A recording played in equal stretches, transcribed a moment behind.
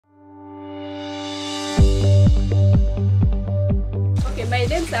Okay, my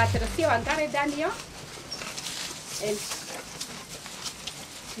name is Teresia Nyaga, and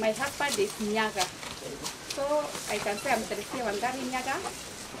my husband is Nyaga. So I can say I'm Teresia Nyaga,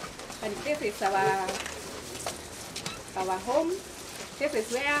 and this is our home. This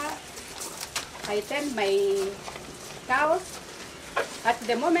is where I tend my cows. At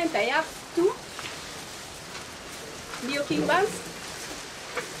the moment I have 2 milking ones,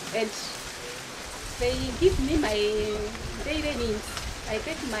 and they give me my daily needs. I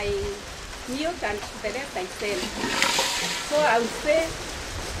take my milk and the rest I sell. So I would say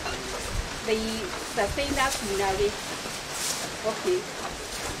they sustain us in a way. Okay.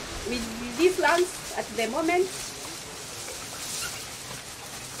 With these ones at the moment,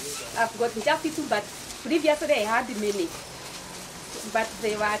 I've got just 2, but previously I had many. But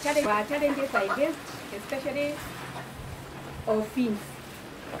they were challenges I guess, especially of fins.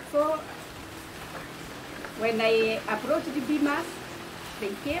 So when I approached the Beamers,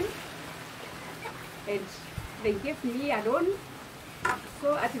 they came and they gave me a loan.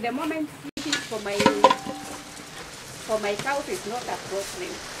 So at the moment, feeding for my cows is not a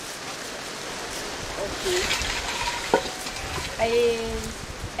problem. Okay. I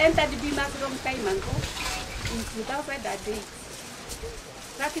entered the Beamers long time ago in 2008.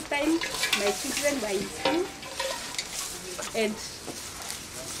 That time, my children were in school, and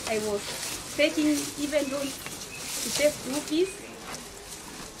I was taking even loans to take school fees.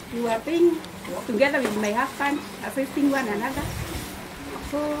 We were paying together with my husband, assisting one another.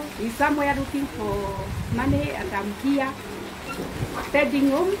 So he's somewhere looking for money, and I'm here, staying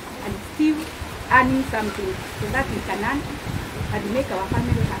home and still earning something so that we can earn and make our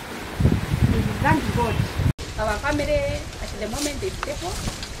family happy. We thank God. Our family at the moment is stable.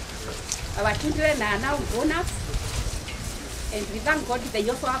 Our children are now grown-ups, and we thank God they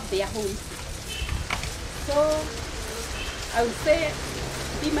also have their homes. So I would say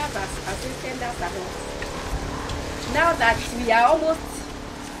Beamers has assisted us a lot. Now that we are almost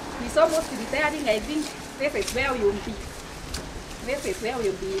retiring, I think this is where we will be. This is where we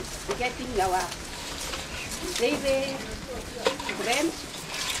will be getting our daily rent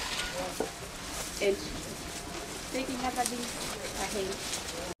and taking other things ahead.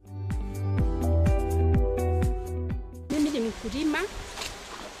 Mimi ni mkulima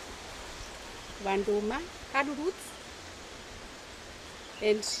wa nduma, aloo roots,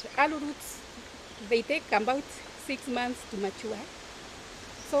 and aloo roots, they take about 6 months to mature.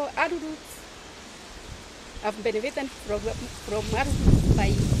 So aloo roots, I've benefited from aloo roots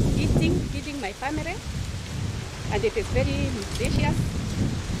by feeding my family, and it is very nutritious.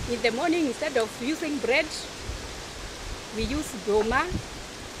 In the morning, instead of using bread, we use doma,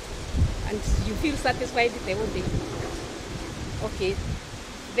 and you feel satisfied the whole day. Okay,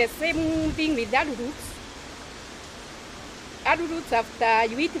 the same thing with aloo roots. Aloo roots, after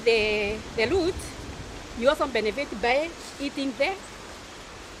you eat the root, you also benefit by eating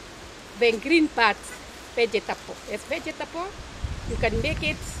the green part, vegetable. As vegetable, you can make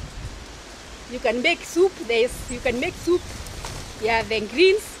it. You can make soup. You can make soup. Yeah, the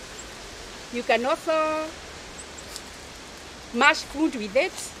greens. You can also mash food with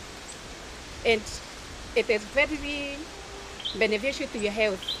it, and it is very beneficial to your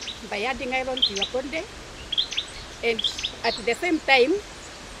health by adding iron to your body. And at the same time,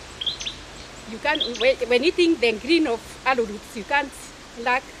 you can, when eating the green of aloo roots, you can't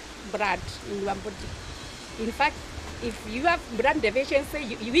lack blood in your body. In fact, if you have blood deficiency,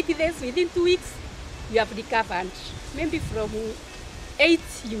 you eat this within 2 weeks, you have recovered. Maybe from 8,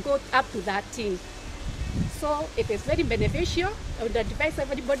 you go up to 13. So it is very beneficial. I would advise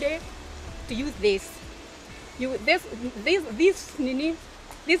everybody to use this. These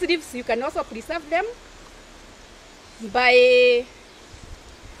leaves, you can also preserve them by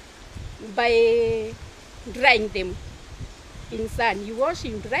drying them in sun. You wash,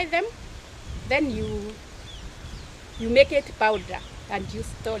 you dry them, then you make it powder and you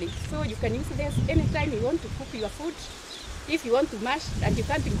store it. So you can use this anytime you want to cook your food. If you want to mash and you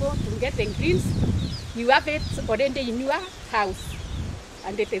can't go to get the greens, you have it already in your house,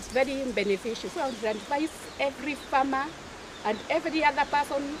 and it is very beneficial. So I would advise every farmer and every other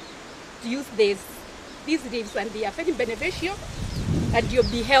person to use these leaves, and they are very beneficial, and you'll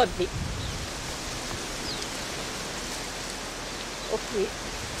be healthy. Okay.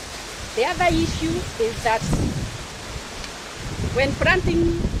 The other issue is that when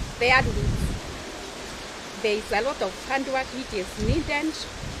planting the aloo roots, there is a lot of handwork which is needed.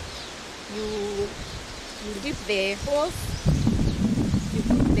 You dig the holes, you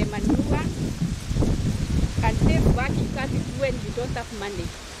put the manure, and this work you can't do when you don't have money.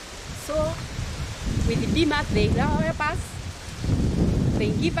 So with the BMAS, they help us.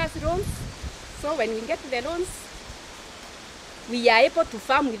 They give us loans. So when we get the loans, we are able to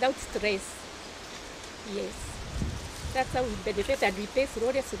farm without stress. Yes. That's how we benefit, and we pay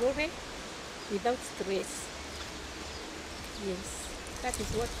slowly without stress. Yes. That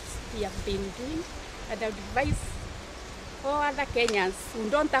is what we have been doing. And I would advise all other Kenyans who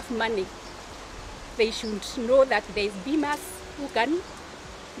don't have money, they should know that there is BMAS who can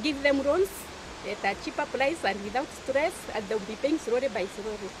give them loans at a cheaper price and without stress, and they'll be paying slowly by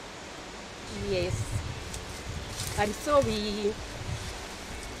slowly. Yes. And so we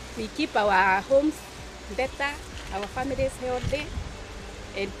keep our homes better, our families healthy,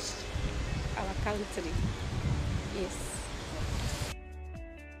 and our country. Yes.